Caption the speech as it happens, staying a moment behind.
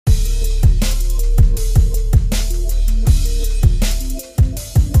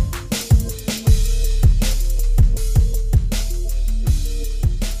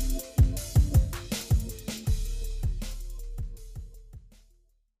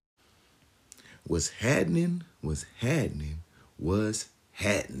What's happening? What's happening? What's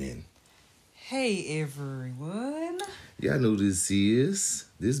happening? Hey everyone. Y'all know this is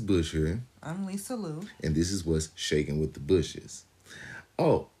this Bush here. I'm Lisa Lou. And this is what's shaking with the Bushes.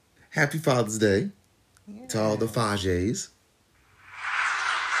 Oh, happy Father's Day to all the Fajes.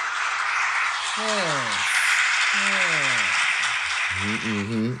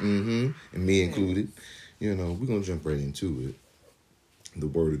 And me included. You know, we're going to jump right into it. The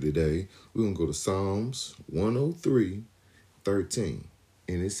word of the day. We're going to go to Psalms 103:13.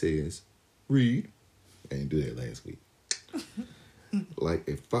 And it says, read. I didn't do that last week. Like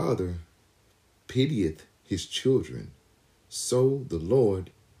a father pitieth his children, so the Lord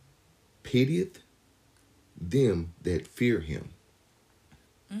pitieth them that fear him.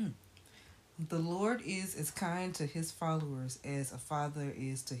 The Lord is as kind to his followers as a father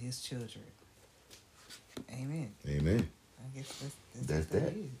is to his children. Amen. Amen. I guess That's what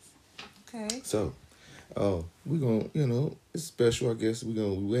that. is. Okay. So, we're going to, it's special, I guess. We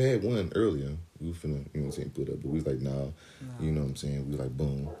had one earlier. We were finna, put up. But we was like, nah, you know what I'm saying? We like,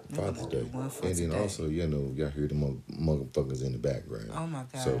 boom, Father's Day. And then also, y'all hear the motherfuckers in the background. Oh, my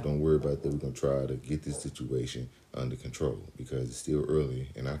God. So don't worry about that. We're going to try to get this situation under control because it's still early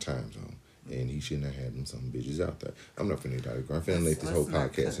in our time zone. And he shouldn't have had them some bitches out there. I'm not finna talk about. I'm finna make this whole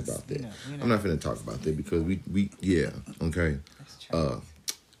podcast about that. I'm not finna talk about that because we okay.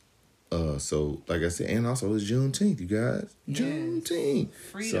 So like I said, and also it's Juneteenth, you guys. Yes. Juneteenth.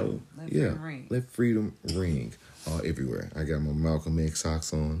 Freedom. Let freedom ring everywhere. I got my Malcolm X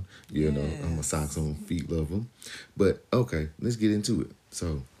socks on. I'm a socks on feet lover. But okay, let's get into it.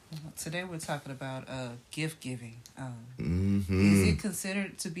 So today we're talking about gift giving. Is it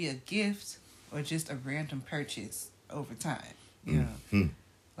considered to be a gift or just a random purchase over time?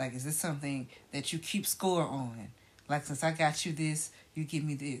 Like, is this something that you keep score on? Like, since I got you this, you give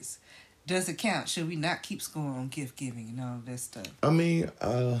me this. Does it count? Should we not keep score on gift giving and all that stuff? I mean,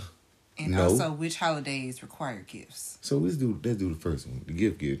 and no. Also, which holidays require gifts? So let's do the first one. The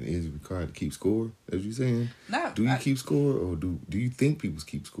gift giving is it required to keep score, as you saying? No. Do you keep score, or do you think people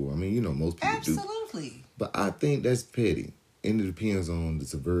keep score? I mean, most people do. Absolutely. But I think that's petty. And it depends on the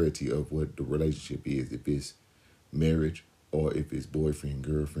severity of what the relationship is. If it's marriage or if it's boyfriend,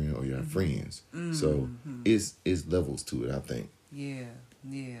 girlfriend, or your friends. So it's levels to it, I think. Yeah,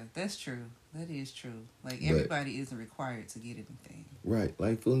 that's true. That is true. Like, everybody isn't required to get anything. Right.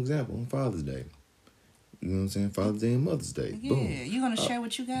 Like, for example, on Father's Day. You know what I'm saying? Father's Day and Mother's Day. Yeah. Boom. You gonna share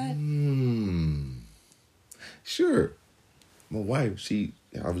what you got? Sure. My wife,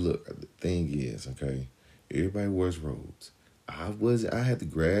 look, the thing is, okay, everybody wears robes. I had to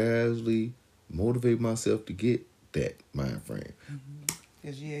gradually motivate myself to get that mind frame.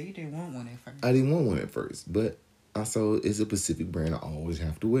 Because, you didn't want one at first. I didn't want one at first, but I saw it's a Pacific brand I always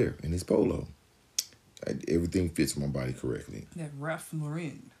have to wear, and it's Polo. Everything fits my body correctly. That Ralph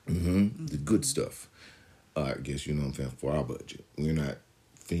Lauren. The good stuff. I guess, you know what I'm saying, for our budget. We're not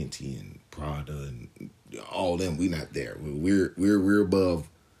Fenty and Prada and all them. We're not there. We're above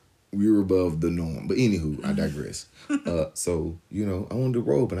the norm. But anywho, I digress. So, I wanted a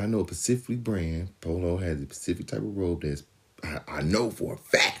robe, and I know a Pacific brand. Polo has a specific type of robe that's I know for a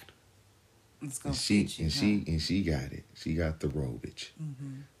fact. It's gonna fit you. And she got it. She got the robage.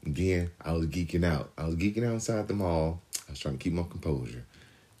 Again, I was geeking out. Inside the mall. I was trying to keep my composure.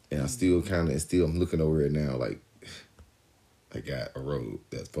 And I still I'm looking over it now like I got a robe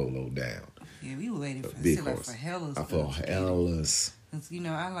that's poloed down. Yeah, we were waiting for Hellas. For Hellas.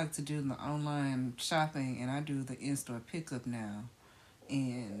 I like to do the online shopping, and I do the in-store pickup now.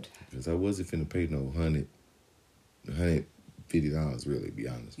 And because I wasn't finna pay no $150 really, to be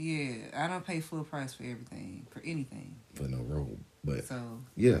honest. Yeah, I don't pay full price for anything. For no robe. But so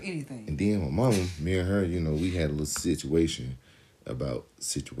yeah. For anything. And then my mama, me and her, we had a little situation. If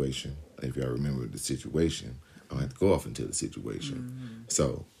y'all remember the situation, I don't have to go off into the situation.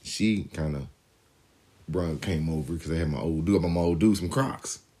 So she kind of came over because I had my old dude some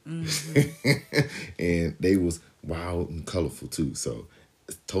Crocs. And they was wild and colorful too. So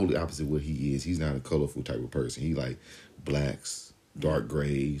it's totally opposite what he is. He's not a colorful type of person. He like blacks, dark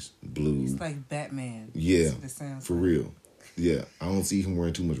grays, blue. He's like Batman. Yeah, for real. Yeah, I don't see him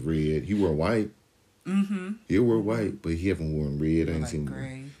wearing too much red. He wear white. He'll wear white, but he haven't worn red. I ain't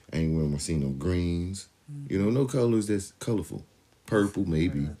seen no greens. No colors that's colorful. Purple,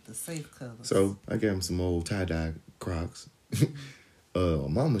 maybe. The safe colors. So I got him some old tie-dye Crocs.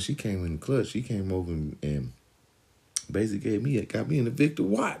 Mama, she came in the clutch. She came over and basically got me in the Victor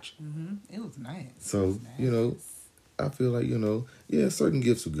watch. It was nice. So, I feel like, certain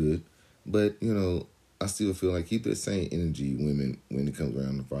gifts are good. But, I still feel like keep that same energy, women, when it comes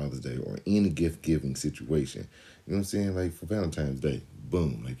around to Father's Day or any gift giving situation. You know what I'm saying? Like for Valentine's Day,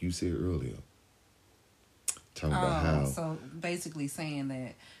 boom, like you said earlier. Talking about how. So basically saying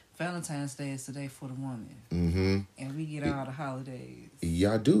that Valentine's Day is the day for the woman. Mm-hmm. And we get all the holidays.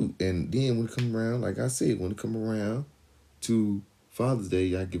 Yeah, I do. And then when it come around, like I said, when it come around to Father's Day,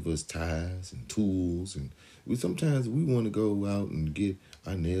 y'all give us ties and tools. And sometimes we want to go out and get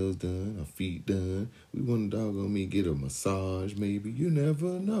our nails done, our feet done. We want to doggone me get a massage maybe. You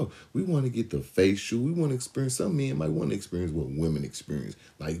never know. We want to get the facial. We want to experience. Some men might want to experience what women experience.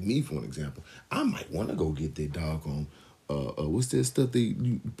 Like me, for an example. I might want to go get that doggone, what's that stuff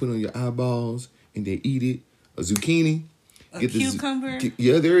you put on your eyeballs and they eat it? A zucchini. A cucumber?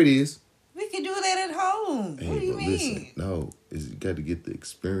 Yeah, there it is. We can do that at home. Hey, what do you mean? Listen, no, you got to get the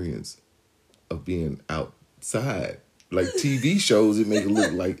experience of being outside. Like TV shows, it make it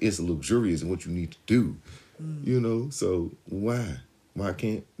look like it's luxurious and what you need to do. You know, so why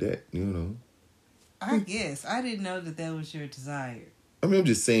can't that? You know, I guess I didn't know that was your desire. I mean, I'm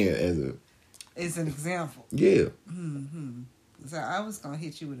just saying it's an example. Yeah. Mm-hmm. So I was gonna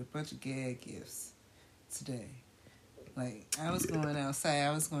hit you with a bunch of gag gifts today. Like, I was going outside.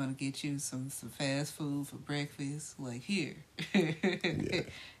 I was going to get you some fast food for breakfast. Like, here. Yeah.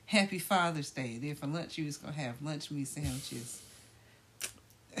 Happy Father's Day. Then for lunch, you was going to have lunch meat sandwiches.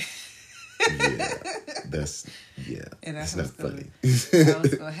 And that's not funny. I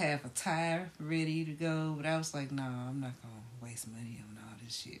was going to have a tie ready to go. But I was like, no, I'm not going to waste money on all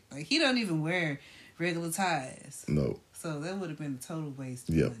this shit. Like, he don't even wear regular ties. No. So that would have been a total waste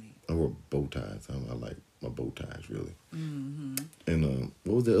of money. I wear bow ties. I like my bow ties, really. Mm-hmm. And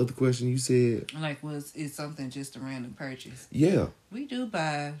what was the other question you said? Like, is something just a random purchase? Yeah. We do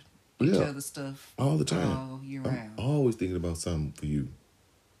buy each other stuff all the time, all year round. I'm always thinking about something for you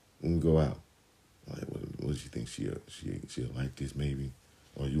when we go out. Like, what does she think she'll like this maybe,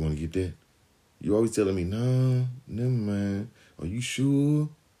 or you want to get that? You always telling me, no, never mind. Are you sure?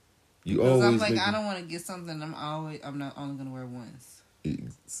 Because I'm like, I don't want to get something. I'm not only gonna wear once.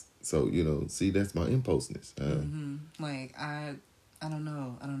 So, you know, see, that's my impulsiveness. Mm-hmm. Like, I don't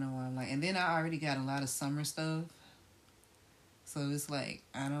know. I don't know why I'm like... And then I already got a lot of summer stuff. So it's like,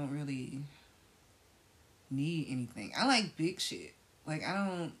 I don't really need anything. I like big shit. Like, I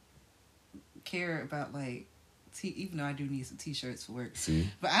don't care about, like... even though I do need some t-shirts for work.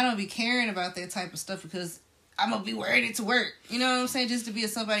 See? But I don't be caring about that type of stuff because... I'm going to be wearing it to work. You know what I'm saying? Just to be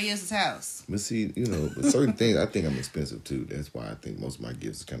at somebody else's house. But see, you know, certain things, I think I'm expensive too. That's why I think most of my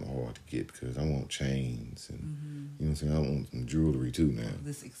gifts are kind of hard to get because I want chains and, you know what I'm saying? I want some jewelry too now.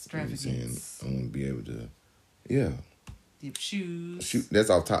 This extravagance. You know what I'm saying? I want to be able to, yeah. Shoes. That's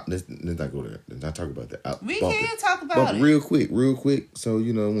off top. Let's not go there. Let's not talk about that. We can talk about it. Real quick. So,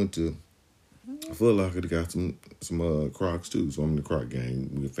 you know, I went to Foot Locker to got some Crocs too. So I'm in the Croc gang.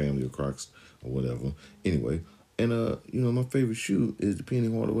 We're a family of Crocs or whatever. Anyway, and you know, my favorite shoe is the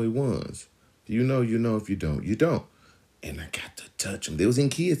Penny Hardaway ones. You know. If you don't, you don't. And I got to touch them. They was in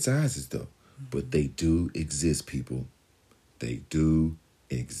kid sizes though, but they do exist, people. They do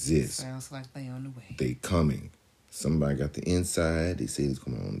exist. Sounds like they on the way. They coming. Somebody got the inside. They say it's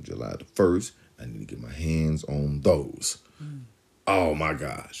coming on July the 1st. I need to get my hands on those. Oh my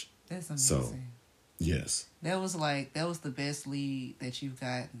gosh. That's amazing. So, yes. That was the best lead that you've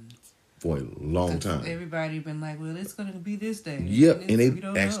gotten. For a long time. Everybody been like, well, it's going to be this day. Yep, and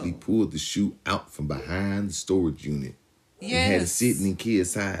they actually pulled the shoe out from behind the storage unit. Yes. And had it sitting in kid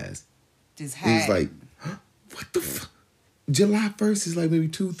size. Just it was like, huh? What the fuck? July 1st is like maybe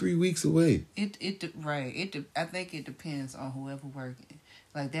 2-3 weeks away. Right. I think it depends on whoever working.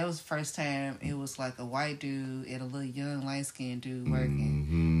 Like, that was the first time it was like a white dude and a little young light-skinned dude working.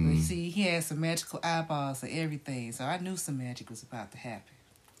 Mm-hmm. But see, he had some magical eyeballs and everything, so I knew some magic was about to happen.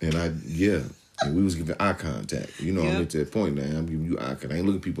 And and we was giving eye contact. You know, I'm at that point now. I'm giving you eye contact. I ain't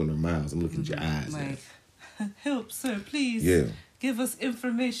looking people in their mouths. I'm looking at your eyes. Like, help, sir, please. Yeah. Give us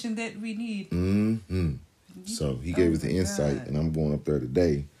information that we need. Mm-hmm. So he gave us the insight, and I'm going up there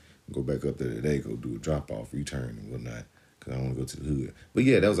today. Go back up there today, go do a drop-off, return, and whatnot. Because I want to go to the hood. But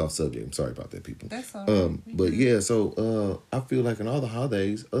yeah, that was off subject. I'm sorry about that, people. That's all right. But yeah, so I feel like in other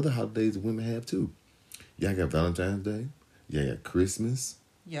holidays women have too. Y'all got Valentine's Day. Y'all got Christmas.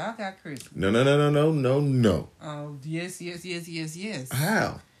 Y'all got Christmas. No. Oh, yes.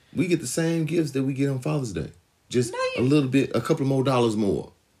 How? We get the same gifts that we get on Father's Day. Just a little bit, a couple more dollars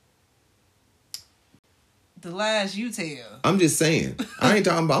more. The lies you tell. I'm just saying. I'm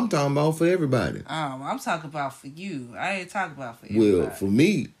talking about for everybody. I'm talking about for you. I ain't talking about for everybody. Well, for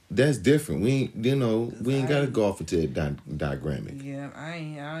me, That's different. We ain't, we ain't gotta go off into that diagrammic. Yeah, I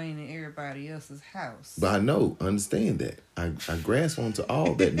ain't in everybody else's house. But I know, understand that. I grasp onto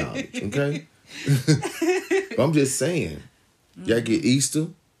all that knowledge, okay? But I'm just saying, y'all get Easter,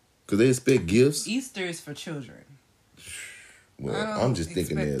 because they expect gifts. Easter is for children. Well, I'm just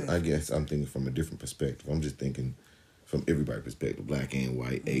thinking that, I guess I'm thinking from a different perspective. I'm just thinking from everybody's perspective, black and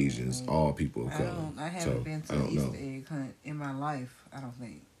white, Asians, all people of color. I haven't been to an Easter egg hunt in my life, I don't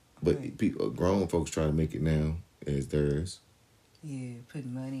think. But people, grown folks try to make it now as theirs. Yeah,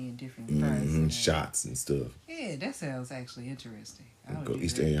 putting money in different prices. Shots and stuff. Yeah, that sounds actually interesting. Go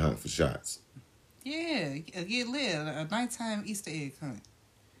Easter egg hunt for shots. Yeah, get lit. A nighttime Easter egg hunt.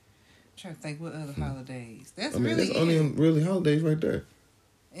 I'm trying to think what other holidays. That's only really holidays right there.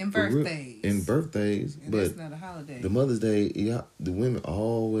 And birthdays. And birthdays. And but that's not a holiday. The Mother's Day, the women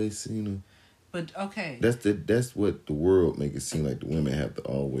always, But okay. That's what the world make it seem like the women have to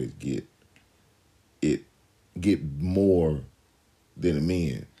always get more than the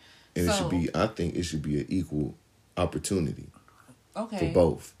men. And I think it should be an equal opportunity. Okay. For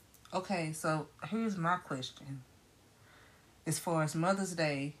both. Okay, so here's my question. As far as Mother's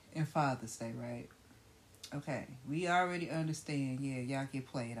Day and Father's Day, right? Okay, we already understand, y'all get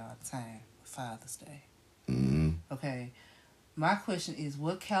played all the time. Father's Day. Mm-hmm. Okay, my question is,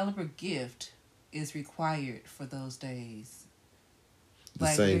 what caliber gift is required for those days? The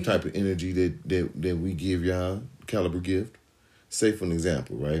same type of energy that we give y'all, caliber gift. Say for an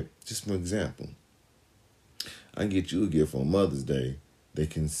example, right? Just for example. I get you a gift on Mother's Day that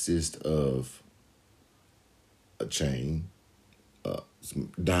consists of a chain,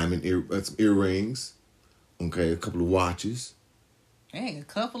 some diamond some earrings, okay, a couple of watches. Dang, a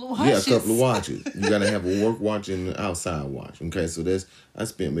couple of watches? Yeah, a couple of watches. You got to have a work watch and an outside watch. Okay, so I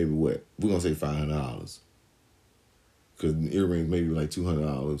spent maybe what? We're going to say $500. Because the earrings maybe like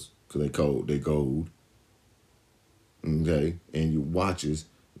 $200 because they gold. Okay, and your watches,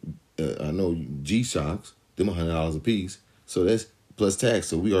 I know G-Shocks, them $100 a piece. So that's plus tax.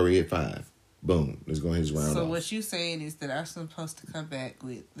 So we already at $5. Boom. Let's go ahead and round off. So what you saying is that I'm supposed to come back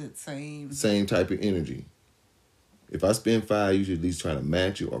with the same type of energy. If I spend $5, you should at least try to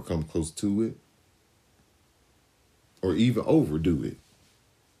match it or come close to it, or even overdo it.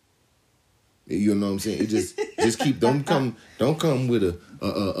 You know what I'm saying? It just keep don't come with a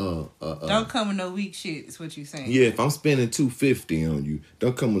don't come with no weak shit. Is what you saying? Yeah, if I'm spending $250 on you,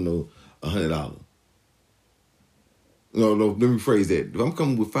 don't come with no $100. No, let me rephrase that. If I'm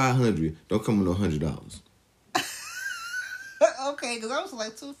coming with $500, don't come with no $100. Okay, because I was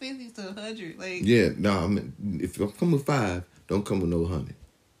like $250 to $100. Like, yeah, no, I mean, if I'm coming with $5, don't come with no $100.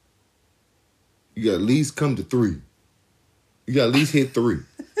 You got to at least come to $3. You got to at least hit $3.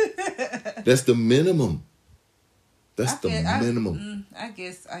 That's the minimum. That's the minimum. I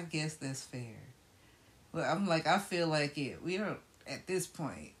guess that's fair. But I'm like, I feel like we don't at this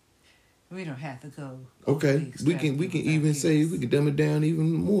point. We don't have to go. Okay, we can even say we can dumb it down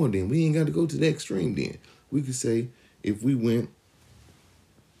even more. Then we ain't got to go to the extreme. Then we could say if we went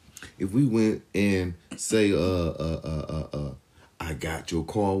and say I got your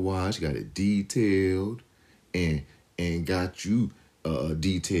car washed, got it detailed, and got you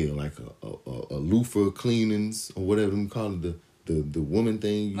detail like a loofah cleanings or whatever them call it, the woman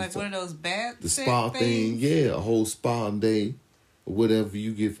thing. Like one of those bath. The spa thing, yeah, a whole spa day. Whatever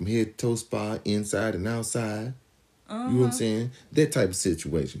you get from head to toe spa, inside and outside. Uh-huh. You know what I'm saying? That type of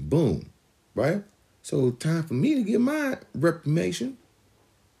situation. Boom. Right? So time for me to get my reprimation.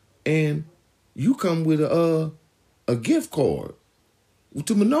 And you come with a gift card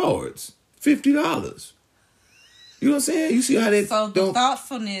to Menards. $50. You know what I'm saying? You see how that... So the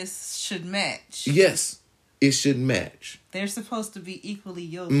thoughtfulness should match. Yes. It should match. They're supposed to be equally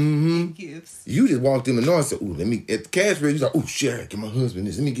yoked in gifts. You just walked in the door and said, "Ooh, let me," at the cash register, you're like, "Oh, shit, I gotta get my husband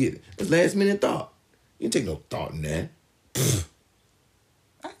this. Let me get it." It's last minute thought. You didn't take no thought in that.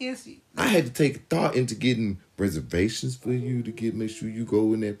 I guess I had to take thought into getting reservations for you to make sure you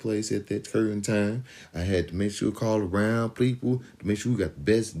go in that place at that current time. I had to make sure call around people to make sure we got the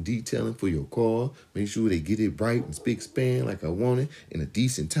best detailing for your car. Make sure they get it right and spick span like I want it in a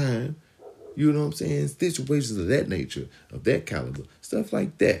decent time. You know what I'm saying? Situations of that nature, of that caliber, stuff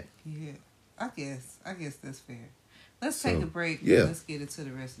like that. Yeah, I guess that's fair. Let's take a break. Yeah. Let's get into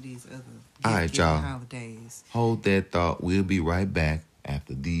the rest of these other all right, y'all. Holidays. Hold that thought. We'll be right back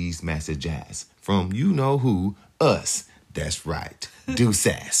after these messages from you know who, us. That's right.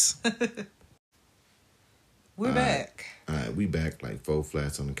 Deuces. We're back. All right, we back like 4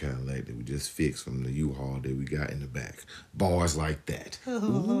 flats on the Cadillac that we just fixed from the U-Haul that we got in the back. Bars like that. Oh,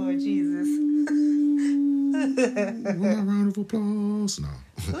 Lord Jesus. A round of applause. No.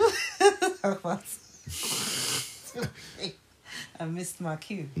 talk about. I missed my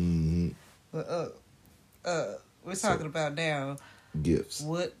cue. Mm-hmm. But we're talking about now gifts.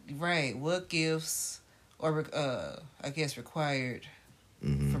 What gifts are I guess required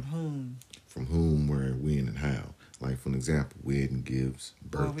from whom? From whom, where, when, and how. Like, for example, wedding gifts,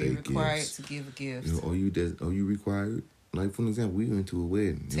 birthday gifts. Are we required to give a gift? You know, are you required? Like, for example, we went to a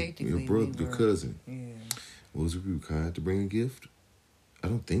wedding. Technically, your brother, your cousin. Yeah. Was it required to bring a gift? I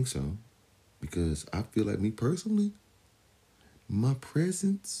don't think so. Because I feel like, me personally, my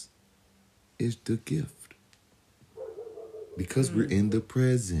presence is the gift. Because we're in the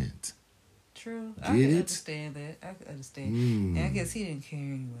present. True. I can understand that. I can understand. And I guess he didn't care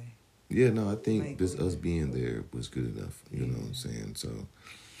anyway. Yeah, no, I think like, just us being there was good enough. You know what I'm saying? So,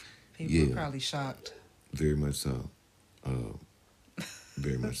 people were probably shocked. Very much so.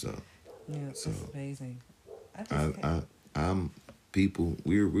 Very much so. Yeah, so, that's amazing. I'm people.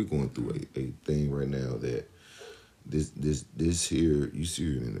 We're going through a thing right now that this here, you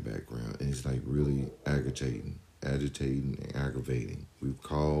see it in the background, and it's like really agitating and aggravating. We've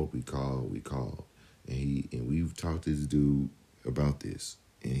called, and we've talked to this dude about this.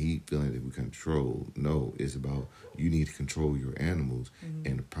 And he feeling that we control. No, it's about you need to control your animals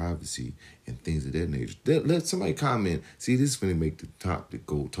and the privacy and things of that nature. Let somebody comment. See, this is going to make the topic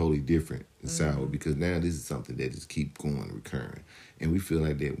go totally different and sour because now this is something that just keep going and recurring. And we feel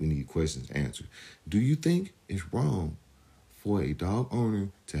like that we need questions answered. Do you think it's wrong for a dog owner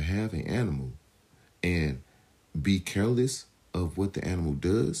to have an animal and be careless of what the animal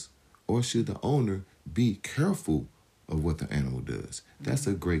does? Or should the owner be careful of what the animal does? That's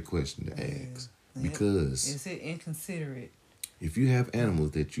a great question to ask. Because is it inconsiderate? If you have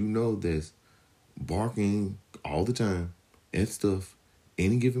animals that you know that's barking all the time at stuff,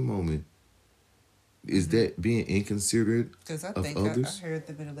 any given moment, is that being inconsiderate of others? I heard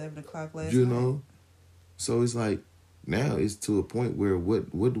them at 11 o'clock last night. You know? So it's like, now it's to a point where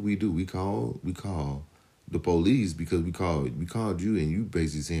what do? We call the police because we called you and you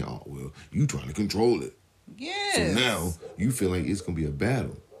basically saying, oh, well, you trying to control it. Yes. So now you feel like it's going to be a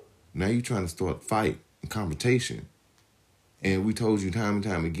battle. Now you're trying to start a fight and confrontation. And we told you time and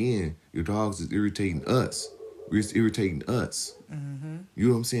time again, your dogs is irritating us. It's irritating us. Mm-hmm. You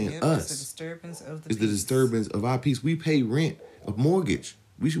know what I'm saying? Yep, us. It's the disturbance of the peace. The disturbance of our peace. We pay rent, a mortgage.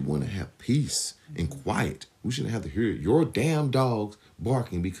 We should want to have peace and quiet. We shouldn't have to hear your damn dogs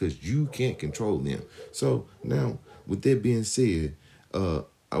barking because you can't control them. So now, with that being said, are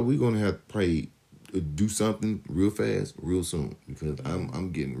we going to have to pray? Do something real fast, real soon, because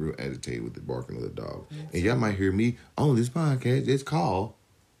I'm getting real agitated with the barking of the dog. And y'all might hear me on this podcast just call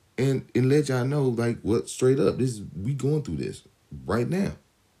and let y'all know like what straight up we going through this right now.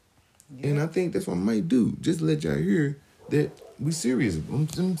 Yeah. And I think that's what I might do. Just let y'all hear that we serious.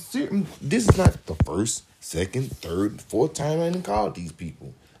 This is not the first, second, third, fourth time I done called these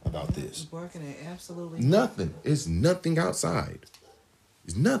people about this. Barking at absolutely nothing. It's nothing outside.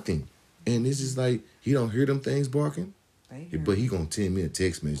 It's nothing. And it's just like, he don't hear them things barking. But he gonna send me a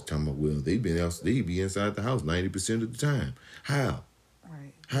text message talking about, well, they be inside the house 90% of the time. How?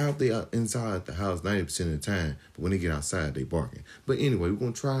 Right. How if they are inside the house 90% of the time, but when they get outside, they barking. But anyway, we're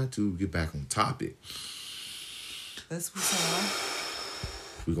gonna try to get back on topic. Let's try.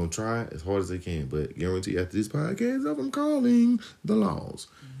 We're gonna try as hard as I can, but guarantee after this podcast, I'm calling the laws.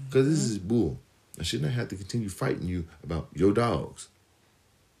 Because this is bull. I should not have to continue fighting you about your dogs.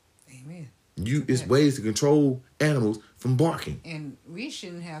 Amen. It's ways to control animals from barking. And we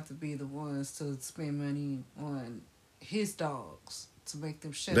shouldn't have to be the ones to spend money on his dogs to make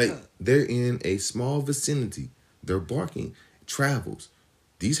them shut up. They're in a small vicinity. Their barking travels.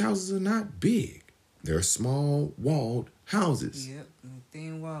 These houses are not big. They're small walled houses. Yep,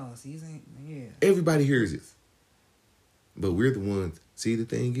 thin walls. These ain't, Everybody hears it. But we're the ones. See, the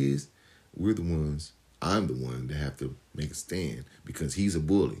thing is, I'm the one that have to make a stand because he's a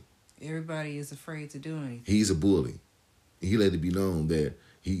bully. Everybody is afraid to do anything. He's a bully. He let it be known that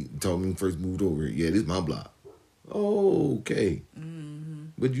he told me when he first moved over here, yeah, this is my block. Oh, okay. Mm-hmm.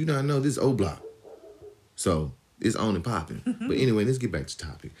 But you not know this old block. So, it's on and popping. But anyway, let's get back to the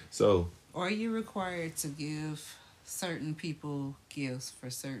topic. So, are you required to give certain people gifts for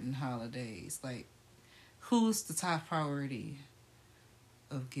certain holidays? Like, who's the top priority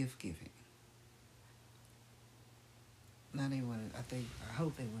of gift giving? Now I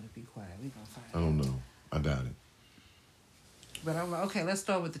hope they want to be quiet. We're going to find out. I don't know. I doubt it. But I'm like, okay, let's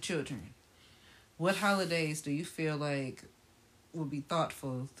start with the children. What holidays do you feel like would be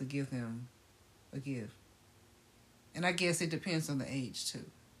thoughtful to give them a gift? And I guess it depends on the age, too.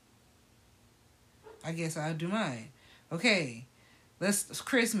 I guess I'll do mine. Okay,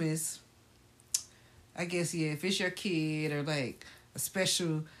 Christmas. I guess, yeah, if it's your kid or like a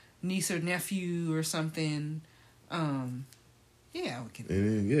special niece or nephew or something, yeah, we can.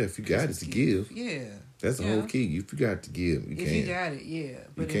 And then, if you got it to give, yeah, that's the whole key. If you got it to give, you if can. you got it, yeah,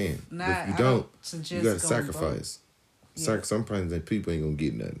 but you can. If not, but if you don't, you got to sacrifice. Yeah. Sometimes people ain't gonna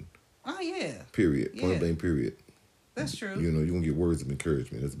get nothing. Oh yeah. Period. Point blank. Period. That's true. You know, you gonna get words of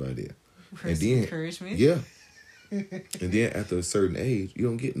encouragement. That's about it. Words of encouragement. Yeah. And then after a certain age, you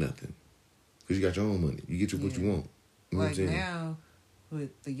don't get nothing because you got your own money. You get what you want. You like now,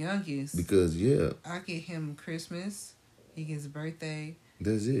 with the youngest, because I get him Christmas. He gets a birthday.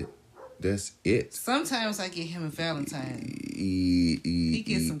 That's it. That's it. Sometimes I get him a Valentine. He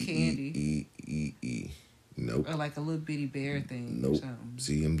gets some candy. Nope. Or like a little bitty bear thing. Nope. Or something.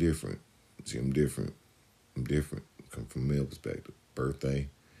 See, I'm different. I'm different. Come from a male perspective. Birthday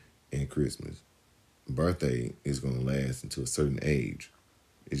and Christmas. Birthday is gonna last until a certain age.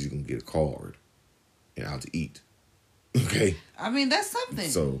 Is you gonna get a card and out to eat. Okay. I mean, that's something.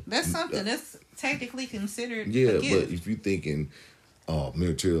 So that's something that's technically considered. Yeah, a gift. but if you're thinking,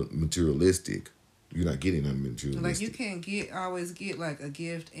 materialistic, you're not getting nothing materialistic. Like you can't always get like a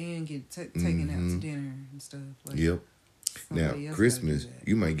gift and get taken out to dinner and stuff. Like, yep. Now Christmas,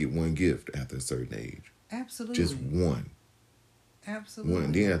 you might get one gift after a certain age. Absolutely. Just one. Absolutely. One.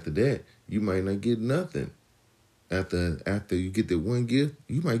 And then after that, you might not get nothing. After you get that one gift,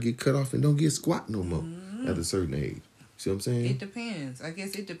 you might get cut off and don't get squat no more at a certain age. See what I'm saying? It depends. I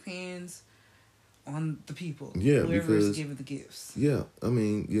guess it depends on the people. Yeah, whoever is giving the gifts. Yeah, I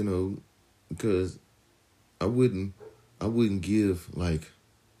mean, because I wouldn't give like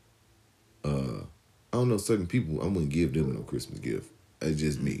I don't know, certain people I wouldn't give them no Christmas gift. It's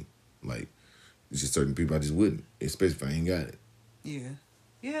just me. Like it's just certain people I just wouldn't, especially if I ain't got it. Yeah.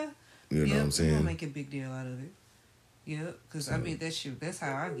 Yeah. You know what I'm saying? You don't make a big deal out of it. Yeah, because I mean that's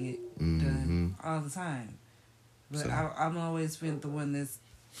how I get done all the time. But I'm always been the one that's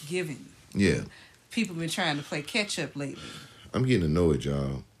giving. Yeah. People been trying to play catch up lately. I'm getting annoyed,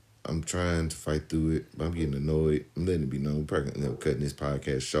 y'all. I'm trying to fight through it, but I'm getting annoyed. I'm letting it be known. I'm probably cutting this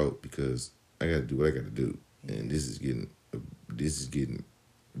podcast short because I got to do what I got to do, and this is getting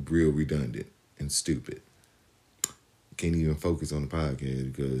real redundant and stupid. Can't even focus on the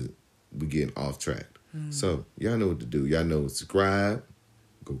podcast because we're getting off track. So y'all know what to do. Y'all know subscribe,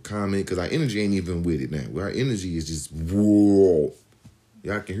 go comment, because our energy ain't even with it now. Our energy is just whoa.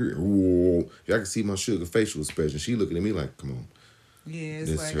 Y'all can hear it. Whoa. Y'all can see my sugar facial expression. She looking at me like, come on. Yeah,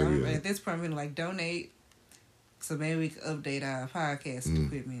 it's like at this point I'm gonna like donate, so maybe we can update our podcast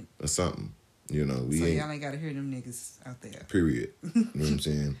equipment or something. So y'all ain't gotta hear them niggas out there. Period. You know what I'm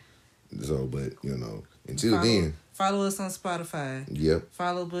saying? So, but until then, follow us on Spotify. Yep.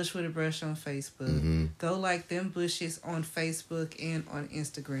 Follow Bush with a Brush on Facebook. Go like them bushes on Facebook and on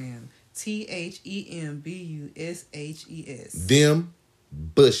Instagram. THEMBUSHES. Them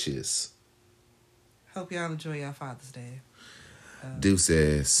bushes. Hope y'all enjoy your Father's Day.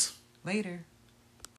 Deuces. Later.